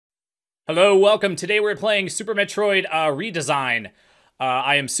Hello, welcome. Today we're playing Super Metroid Redesign.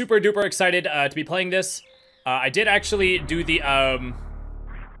 I am super duper excited to be playing this. I did actually do the, I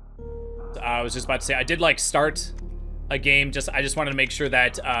was just about to say, I did like start a game, I just wanted to make sure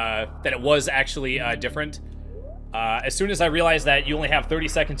that, that it was actually different. As soon as I realized that you only have 30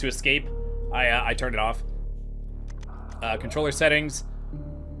 seconds to escape, I turned it off. Controller settings.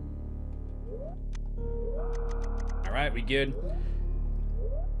 All right, we good.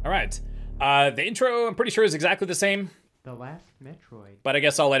 All right. The intro, I'm pretty sure, is exactly the same. The last Metroid. But I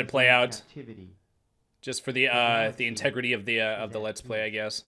guess I'll let it play out. Captivity. Just for the integrity of the Let's Play, I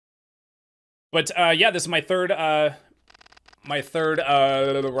guess. But yeah, this is my third ROM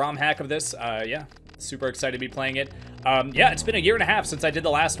hack of this. Yeah, super excited to be playing it. Yeah, it's been a year and a half since I did the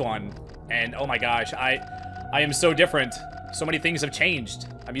last one, and oh my gosh, I am so different. So many things have changed.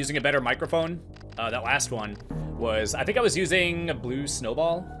 I'm using a better microphone. That last one was, I think I was using a blue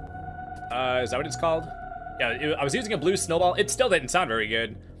snowball. Is that what it's called? Yeah, I was using a blue snowball. It still didn't sound very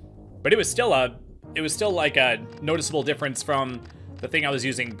good, but it was still like a noticeable difference from the thing I was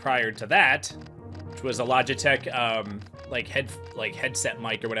using prior to that, which was a Logitech headset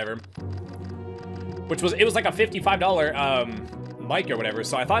mic or whatever. It was like a $55 mic or whatever.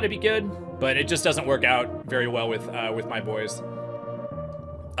 So I thought it'd be good, but it just doesn't work out very well with my voice.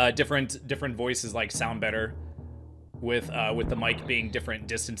 Different voices like sound better with the mic being different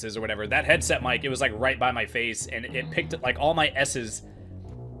distances or whatever. That headset mic, it was like right by my face, and it picked like all my S's.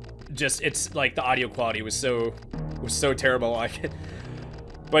 It's like the audio quality was so terrible.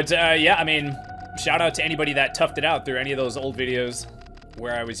 But yeah, I mean, shout out to anybody that toughed it out through any of those old videos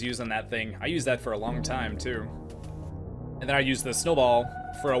where I was using that thing. I used that for a long time too, and then I used the snowball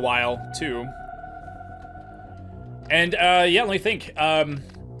for a while too. And yeah, let me think.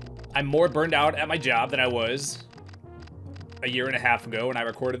 I'm more burned out at my job than I was a year and a half ago when I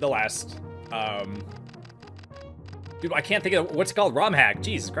recorded the last, dude, I can't think of what's it called, ROM hack,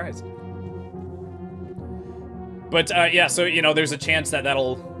 Jesus Christ. But yeah, so you know, there's a chance that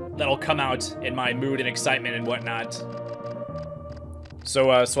that'll come out in my mood and excitement and whatnot. So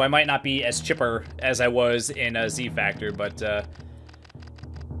I might not be as chipper as I was in Z Factor, but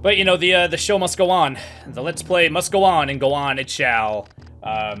you know, the show must go on. The Let's Play must go on, and go on it shall.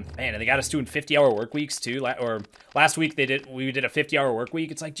 Man, and they got us doing 50-hour work weeks too. Or last week we did a 50-hour work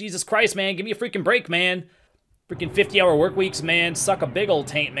week. It's like, Jesus Christ, man, give me a freaking break, man. Freaking 50-hour work weeks, man. Suck a big old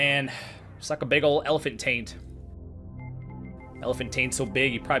taint, man. Suck a big old elephant taint. Elephant taint so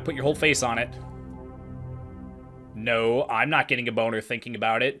big you probably put your whole face on it. No, I'm not getting a boner thinking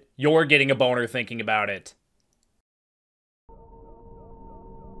about it. You're getting a boner thinking about it.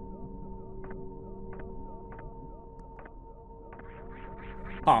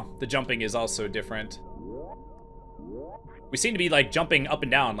 Huh, the jumping is also different. We seem to be like jumping up and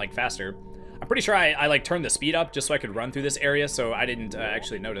down like faster. I'm pretty sure I like turned the speed up just so I could run through this area, so I didn't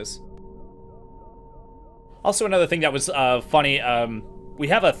actually notice. Also, another thing that was funny, we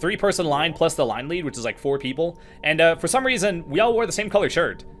have a 3-person line plus the line lead, which is like 4 people. And for some reason, we all wore the same color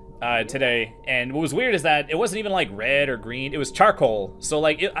shirt today. And what was weird is that it wasn't even like red or green, it was charcoal. So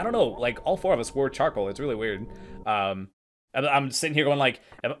like, I don't know, like all 4 of us wore charcoal. It's really weird. I'm sitting here going like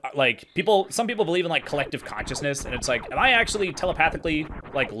some people believe in like collective consciousness, and it's like, am I actually telepathically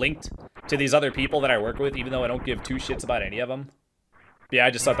like linked to these other people that I work with, even though I don't give 2 shits about any of them? But yeah, I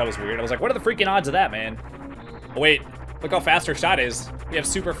just thought that was weird. I was like, what are the freaking odds of that, man? Oh wait, look how fast our shot is. We have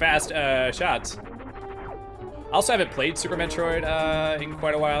super fast shots. I also haven't played Super Metroid in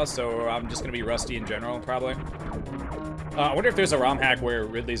quite a while, so I'm just gonna be rusty in general, probably. I wonder if there's a ROM hack where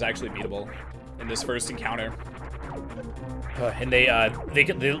Ridley's actually beatable in this first encounter. And they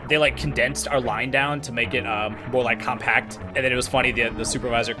like condensed our line down to make it more like compact. And then it was funny, the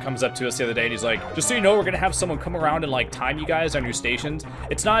supervisor comes up to us the other day and he's like, just so you know, we're gonna have someone come around and like time you guys on your stations.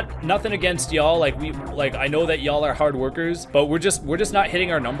 It's nothing against y'all, like I know that y'all are hard workers, but we're just not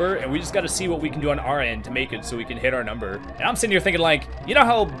hitting our number, and we just gotta see what we can do on our end to make it so we can hit our number. And I'm sitting here thinking like, you know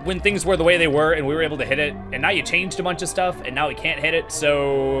how when things were the way they were and we were able to hit it, and now you changed a bunch of stuff and now we can't hit it,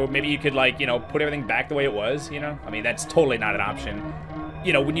 so maybe you could like, you know, put everything back the way it was, you know? I mean, that's totally not an option.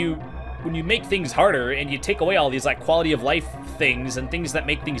 You know, when you make things harder and you take away all these like quality of life things and things that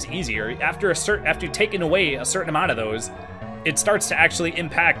make things easier, after you've taken away a certain amount of those, it starts to actually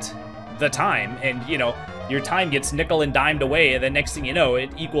impact the time, and you know, your time gets nickel and dimed away, and then next thing you know,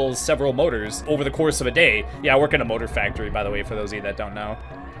 it equals several motors over the course of a day. Yeah, I work in a motor factory, by the way, for those of you that don't know.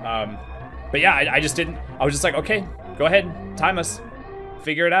 But yeah, I just didn't. I was just like, okay, go ahead, time us,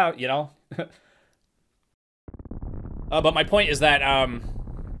 figure it out, you know. But my point is that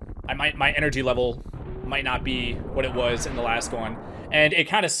my energy level might not be what it was in the last one, and it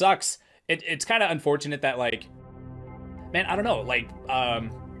kind of sucks It's kind of unfortunate that, like, man, I don't know, like,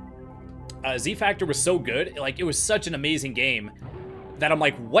 Z Factor was so good, like, it was such an amazing game that I'm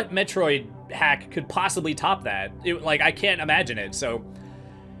like, what Metroid hack could possibly top that? Like, I can't imagine it. So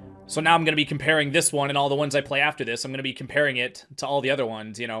now I'm gonna be comparing this one and all the ones I play after this. I'm gonna be comparing it to all the other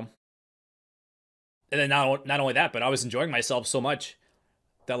ones, you know. And then not only that, but I was enjoying myself so much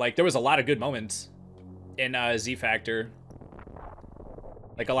that, like, there was a lot of good moments in Z Factor.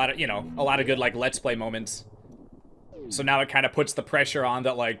 Like, a lot of good, like, Let's Play moments. So now it kind of puts the pressure on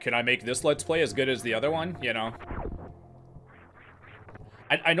that, like, can I make this Let's Play as good as the other one, you know?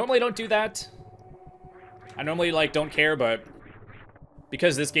 I normally don't do that. I normally, like, don't care, but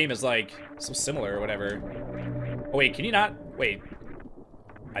because this game is, like, so similar or whatever. Oh, wait, can you not? Wait.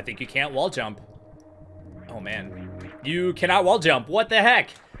 I think you can't wall jump. Oh, man. You cannot wall jump. What the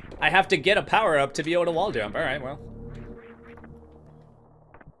heck? I have to get a power-up to be able to wall jump. All right, well.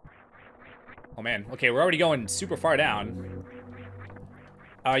 Oh, man. Okay, we're already going super far down.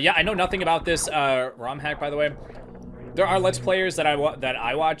 Yeah, I know nothing about this ROM hack, by the way. There are Let's Players that I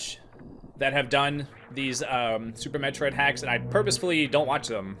watch that have done these Super Metroid hacks, and I purposefully don't watch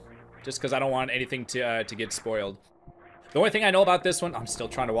them just because I don't want anything to get spoiled. The only thing I know about this one, I'm still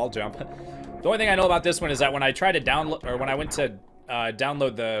trying to wall jump. The only thing I know about this one is that when I tried to download, or when I went to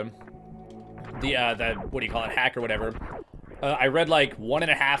download the what do you call it, hack or whatever, I read like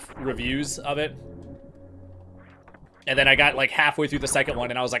 1.5 reviews of it, and then I got like halfway through the second one,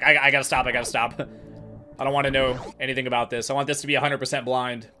 and I was like, I gotta stop. I don't want to know anything about this. I want this to be 100%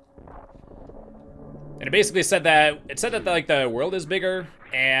 blind. And it basically said that, like, the world is bigger,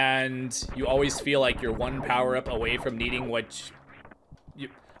 and you always feel like you're one power-up away from needing what you...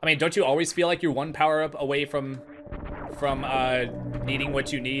 I mean, don't you always feel like you're one power-up away from needing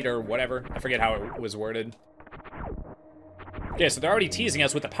what you need, or whatever? I forget how it was worded. Okay, so they're already teasing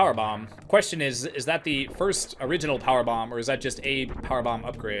us with the power bomb. The question is that the first original power bomb, or is that just a power bomb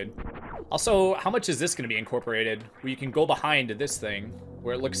upgrade? Also, how much is this going to be incorporated? Where you can go behind this thing,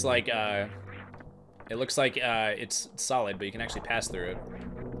 where it looks like it's solid, but you can actually pass through it.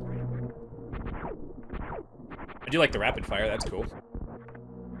 I do like the rapid fire. That's cool.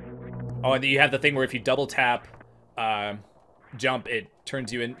 Oh, and then you have the thing where if you double tap, jump, it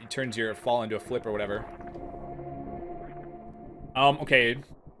turns your fall into a flip or whatever. Okay.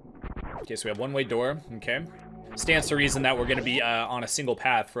 Okay, so we have one-way door. Okay. Stands to reason that we're going to be on a single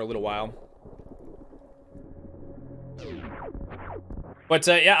path for a little while. But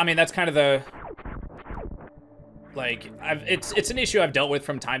yeah, I mean, that's kind of the... Like, it's an issue I've dealt with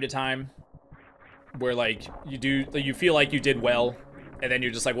from time to time, where, like, you feel like you did well, and then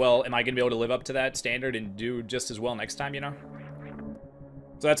you're just like, well, am I going to be able to live up to that standard and do just as well next time, you know?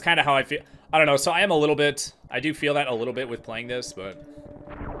 So that's kind of how I feel. I don't know, so I do feel that a little bit with playing this, but...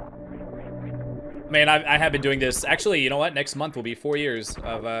 Man, I have been doing this. Actually, you know what? Next month will be 4 years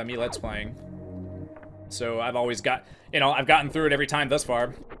of me Let's Playing. So I've always got, I've gotten through it every time thus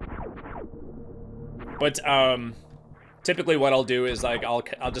far. But typically what I'll do is, like, I'll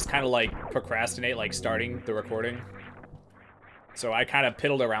just kind of, like, procrastinate, like, starting the recording. So I kind of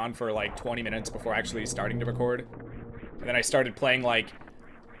piddled around for like 20 minutes before actually starting to record. And then I started playing, like,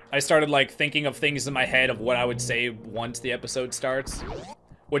 thinking of things in my head of what I would say once the episode starts.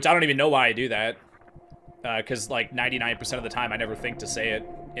 Which I don't even know why I do that. Because, like, 99% of the time I never think to say it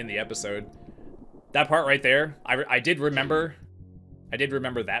in the episode. That part right there, I did remember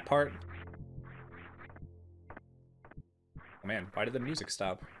that part. Oh man, why did the music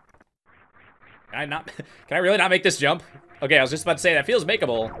stop? Can I really not make this jump? Okay, I was just about to say, that feels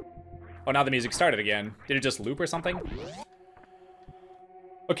makeable. Oh, now the music started again. Did it just loop or something?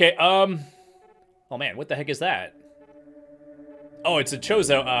 Okay, oh man, what the heck is that? Oh, it's a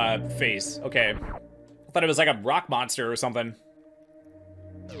Chozo, face. Okay. I thought it was like a rock monster or something.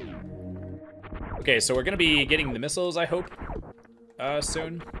 Okay, so we're gonna be getting the missiles, I hope,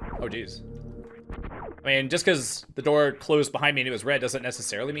 soon. Oh, geez. I mean, just because the door closed behind me and it was red doesn't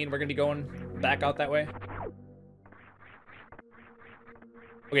necessarily mean we're gonna be going back out that way.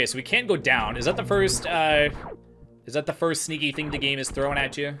 Okay, so we can't go down. Is that the first sneaky thing the game is throwing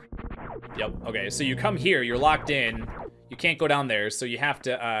at you? Yep, okay, so you come here, you're locked in. You can't go down there, so you have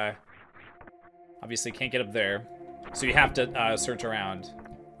to, obviously can't get up there. So you have to, search around.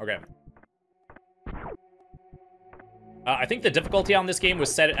 Okay. I think the difficulty on this game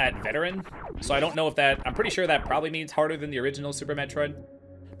was set at Veteran, so I don't know if that... I'm pretty sure that probably means harder than the original Super Metroid.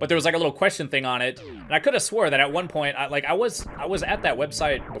 But there was like a little question thing on it, and I could have swore that at one point, I was at that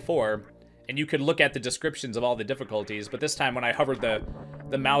website before, and you could look at the descriptions of all the difficulties, but this time when I hovered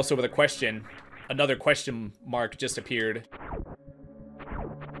the mouse over the question, another question mark just appeared.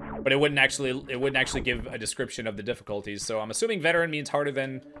 But it wouldn't actually give a description of the difficulties. So I'm assuming veteran means harder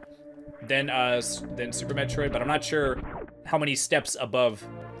than Super Metroid, but I'm not sure how many steps above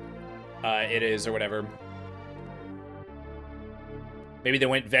it is or whatever. Maybe they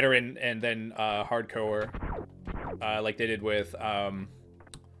went veteran and then hardcore, like they did with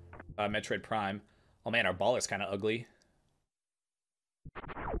Metroid Prime. Oh man, our ball is kind of ugly.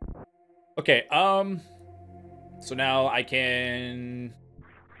 Okay, so now I can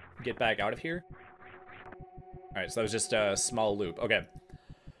get back out of here. All right, so that was just a small loop. Okay.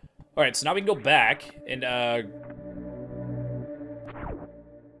 All right, so now we can go back and, oh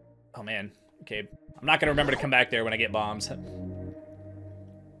man, okay. I'm not gonna remember to come back there when I get bombs.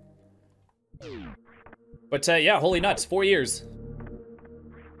 But, yeah, holy nuts, 4 years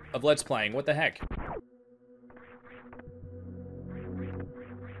of Let's Playing. What the heck?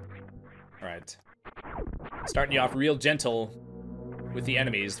 All right. Starting you off real gentle with the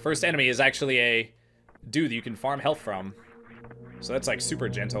enemies. First enemy is actually a dude that you can farm health from. So that's like super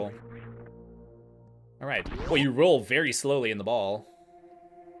gentle. All right. Well, you roll very slowly in the ball.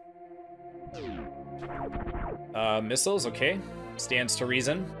 Missiles, okay. Stands to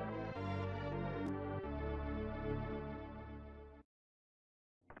reason.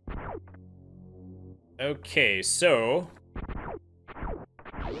 Okay, so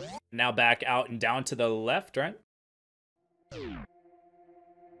now back out and down to the left, right?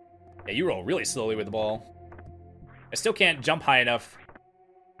 Yeah, you roll really slowly with the ball. I still can't jump high enough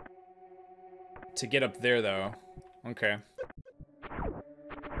to get up there, though. Okay.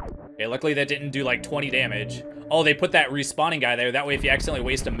 Okay, luckily that didn't do like 20 damage. Oh, they put that respawning guy there. That way if you accidentally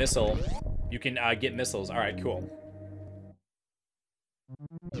waste a missile, you can get missiles. All right, cool.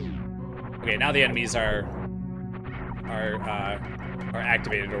 Okay, now the enemies are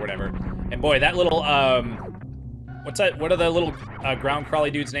activated or whatever. And boy, that little what's that? What are the little ground crawly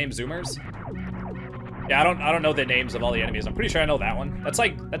dudes' names? Zoomers? Yeah, I don't know the names of all the enemies. I'm pretty sure I know that one. That's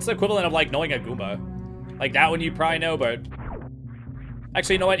the equivalent of like knowing a Goomba. Like that one you probably know, but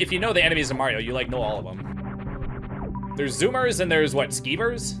actually, you know what? If you know the enemies in Mario, you like know all of them. There's Zoomers and there's what,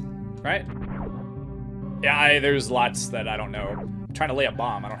 Skeevers, right? Yeah, there's lots that I don't know. I'm trying to lay a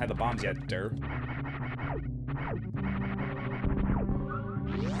bomb. I don't have the bombs yet, der.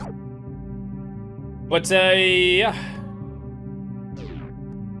 But, yeah.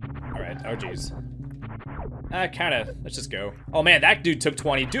 Alright, oh jeez. Kinda, let's just go. Oh man, that dude took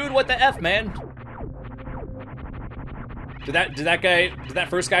 20. Dude, what the F, man? Did that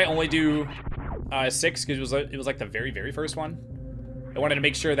first guy only do 6? Because it was like the very first one? I wanted to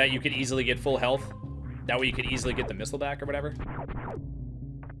make sure that you could easily get full health. That way you could easily get the missile back or whatever.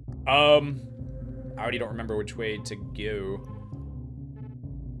 I already don't remember which way to go.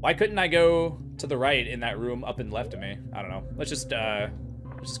 Why couldn't I go to the right in that room up and left of me? I don't know. Let's just go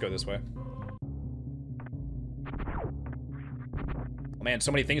this way. Oh man,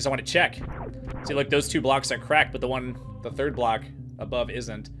 so many things I want to check. See, look, those 2 blocks are cracked, but the third block above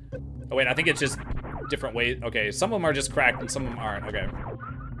isn't. Oh wait, I think it's just different ways. Okay, some of them are just cracked and some of them aren't. Okay.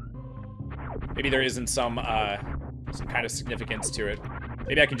 Maybe there isn't some kind of significance to it.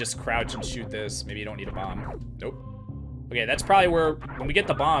 Maybe I can just crouch and shoot this. Maybe you don't need a bomb. Nope. Okay, that's probably where, when we get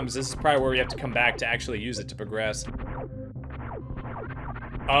the bombs, this is probably where we have to come back to actually use it to progress.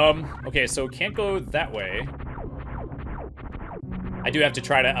 Okay, so can't go that way. I do have to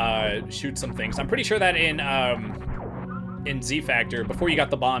try to shoot some things. I'm pretty sure that in Z Factor, before you got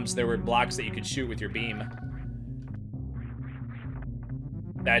the bombs, there were blocks that you could shoot with your beam.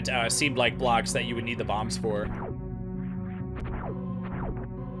 That seemed like blocks that you would need the bombs for.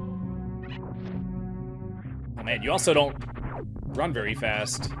 Oh man, you also don't run very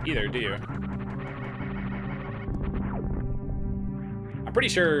fast either, do you? I'm pretty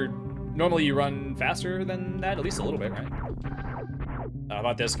sure normally you run faster than that, at least a little bit, right? How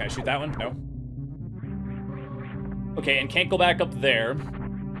about this? Can I shoot that one? No. Okay, and can't go back up there.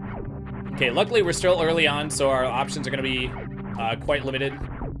 Okay, luckily we're still early on, so our options are going to be quite limited.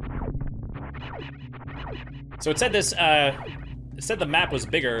 So it said this, it said the map was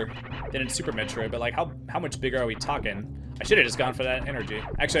bigger than in Super Metroid, but like how much bigger are we talking? I should have just gone for that energy.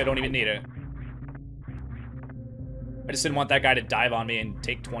 Actually, I don't even need it. I just didn't want that guy to dive on me and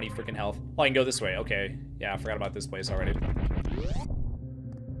take 20 freaking health. Oh, I can go this way. Okay. Yeah, I forgot about this place already.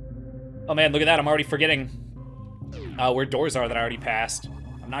 Oh man, look at that. I'm already forgetting where doors are that I already passed.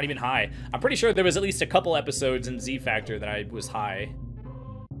 I'm not even high. I'm pretty sure there was at least a couple episodes in Z Factor that I was high.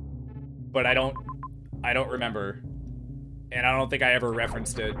 But I don't remember. And I don't think I ever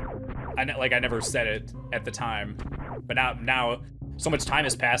referenced it. I never said it at the time. But now so much time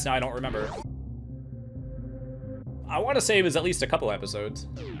has passed, now I don't remember. I want to say it was at least a couple episodes.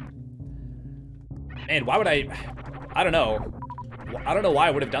 And why would I don't know. I don't know why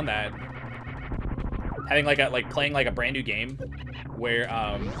I would have done that. Having like playing like a brand new game where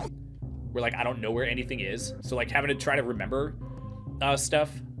like I don't know where anything is. So like having to try to remember stuff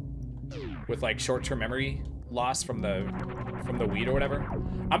with like short-term memory loss from the weed or whatever.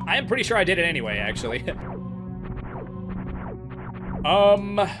 I am pretty sure I did it anyway, actually.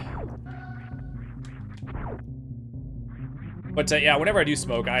 But yeah, whenever I do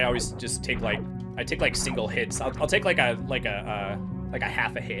smoke, I always just take like single hits. I'll take like a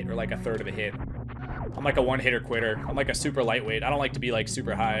half a hit or like a third of a hit. I'm like a one-hitter quitter. I'm like a super lightweight. I don't like to be like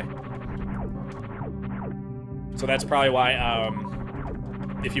super high. So that's probably why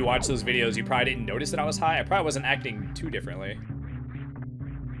if you watch those videos, you probably didn't notice that I was high. I probably wasn't acting too differently.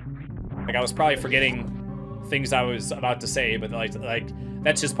 Like I was probably forgetting things I was about to say, but like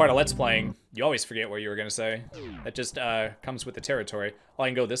that's just part of Let's Playing. You always forget what you were gonna say. That just comes with the territory. Oh, I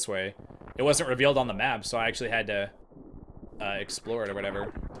can go this way. It wasn't revealed on the map, so I actually had to explore it or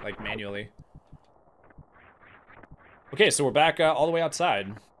whatever, like manually. Okay, so we're back all the way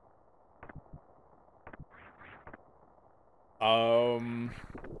outside.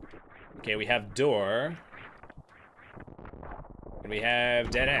 Okay, we have door. And we have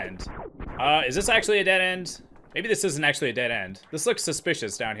dead end. Is this actually a dead end? Maybe this isn't actually a dead end. This looks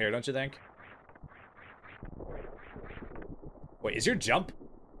suspicious down here, don't you think? Wait, is your jump?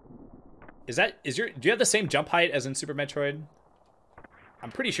 Do you have the same jump height as in Super Metroid?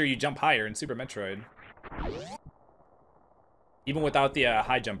 I'm pretty sure you jump higher in Super Metroid. Even without the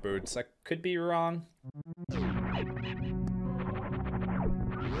high jump boots. I could be wrong.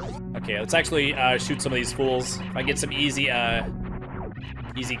 Okay, let's actually shoot some of these fools. If I get some easy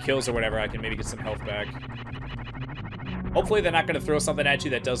kills or whatever, I can maybe get some health back. Hopefully they're not going to throw something at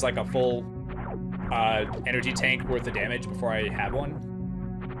you that does like a full energy tank worth of damage before I have one.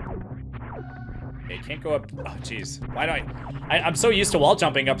 Okay, can't go up. Oh, jeez. Why do I'm so used to wall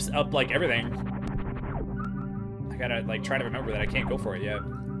jumping up like everything. I gotta like try to remember that I can't go for it yet.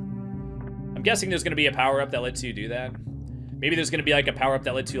 I'm guessing there's going to be a power-up that lets you do that. Maybe there's gonna be like a power-up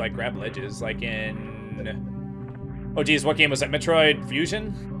that lets you like grab ledges, like in... Oh geez, what game was that? Metroid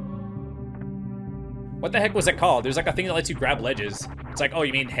Fusion? What the heck was it called? There's like a thing that lets you grab ledges. It's like, oh,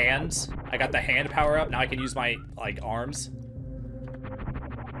 you mean hands? I got the hand power-up, now I can use my, like, arms.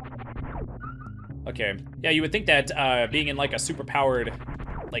 Okay. Yeah, you would think that being in like a super-powered,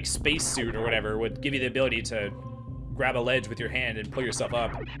 like, space suit or whatever would give you the ability to grab a ledge with your hand and pull yourself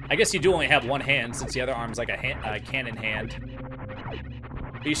up. I guess you do only have one hand since the other arm's like a cannon hand.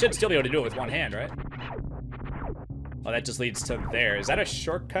 But you should still be able to do it with one hand, right? Oh, that just leads to there. Is that a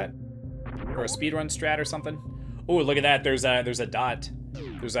shortcut? Or a speedrun strat or something? Oh, look at that. There's a dot.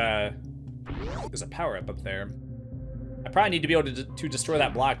 There's a power-up up there. I probably need to be able to destroy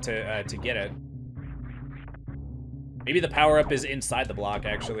that block to get it. Maybe the power-up is inside the block,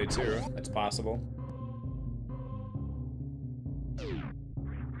 actually, too. That's possible.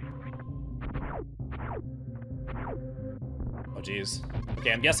 Oh, jeez.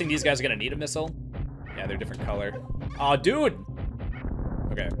 Okay, I'm guessing these guys are gonna need a missile. Yeah, they're different color. Oh, dude!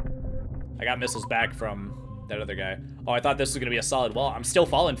 Okay. I got missiles back from that other guy. Oh, I thought this was gonna be a solid wall. I'm still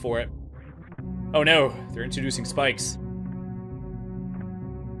falling for it. Oh no, they're introducing spikes.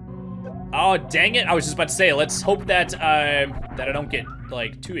 Oh, dang it. I was just about to say, let's hope that, that I don't get,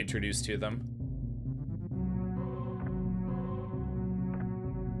 like, too introduced to them.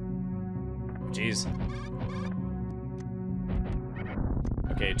 Jeez.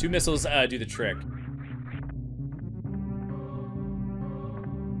 Okay, 2 missiles do the trick.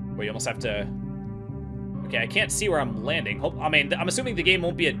 Well, you almost have to... Okay, I can't see where I'm landing. I mean, I'm assuming the game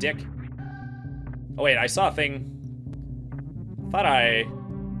won't be a dick. Oh, wait, I saw a thing. Thought I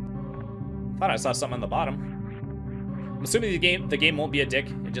saw something on the bottom. I'm assuming the game won't be a dick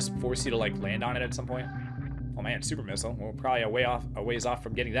and just force you to, like, land on it at some point. Oh, man, super missile. We're probably a ways off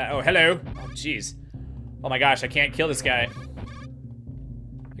from getting that. Oh, hello. Oh, jeez. Oh, my gosh, I can't kill this guy.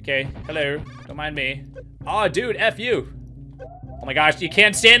 Okay, hello. Don't mind me. Oh, dude, F you. Oh my gosh, you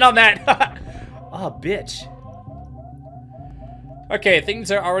can't stand on that. Oh, bitch. Okay, things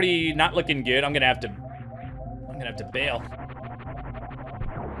are already not looking good. I'm gonna have to bail.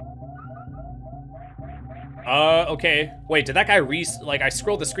 Okay. Wait, did that guy like I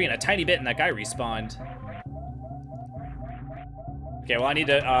scrolled the screen a tiny bit and that guy respawned. Okay, well I need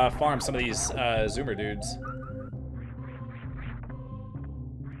to farm some of these zoomer dudes.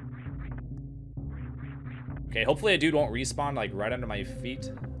 Okay, hopefully a dude won't respawn, like, right under my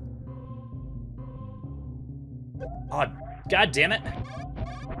feet. Oh, god damn it.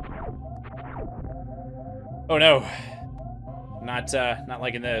 Oh no. Not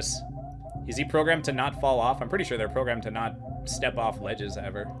liking this. Is he programmed to not fall off? I'm pretty sure they're programmed to not step off ledges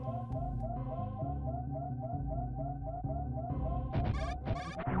ever.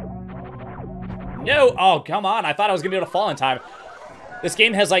 No! Oh, come on. I thought I was going to be able to fall in time. This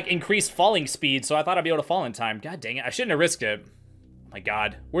game has, like, increased falling speed, so I thought I'd be able to fall in time. God dang it. I shouldn't have risked it. Oh, my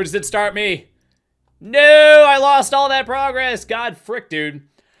God. Where does it start me? No! I lost all that progress! God frick, dude.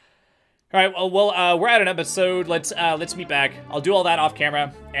 Alright, well, we're at an episode. Let's meet back. I'll do all that off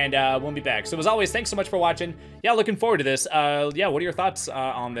camera, and we'll be back. So, as always, thanks so much for watching. Yeah, looking forward to this. Yeah, what are your thoughts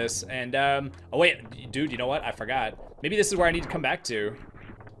on this? And, oh, wait. Dude, you know what? I forgot. Maybe this is where I need to come back to.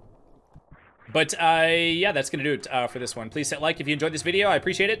 But, yeah, that's gonna do it for this one. Please hit like if you enjoyed this video. I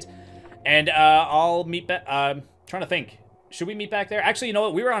appreciate it. And, I'll meet back. Trying to think. Should we meet back there? Actually, you know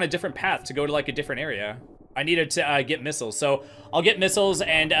what? We were on a different path to go to, like, a different area. I needed to get missiles. So, I'll get missiles,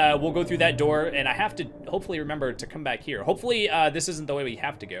 and we'll go through that door. And I have to hopefully remember to come back here. Hopefully, this isn't the way we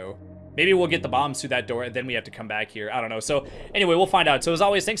have to go. Maybe we'll get the bombs through that door, and then we have to come back here. I don't know. So, anyway, we'll find out. So, as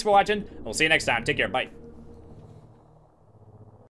always, thanks for watching. We'll see you next time. Take care. Bye.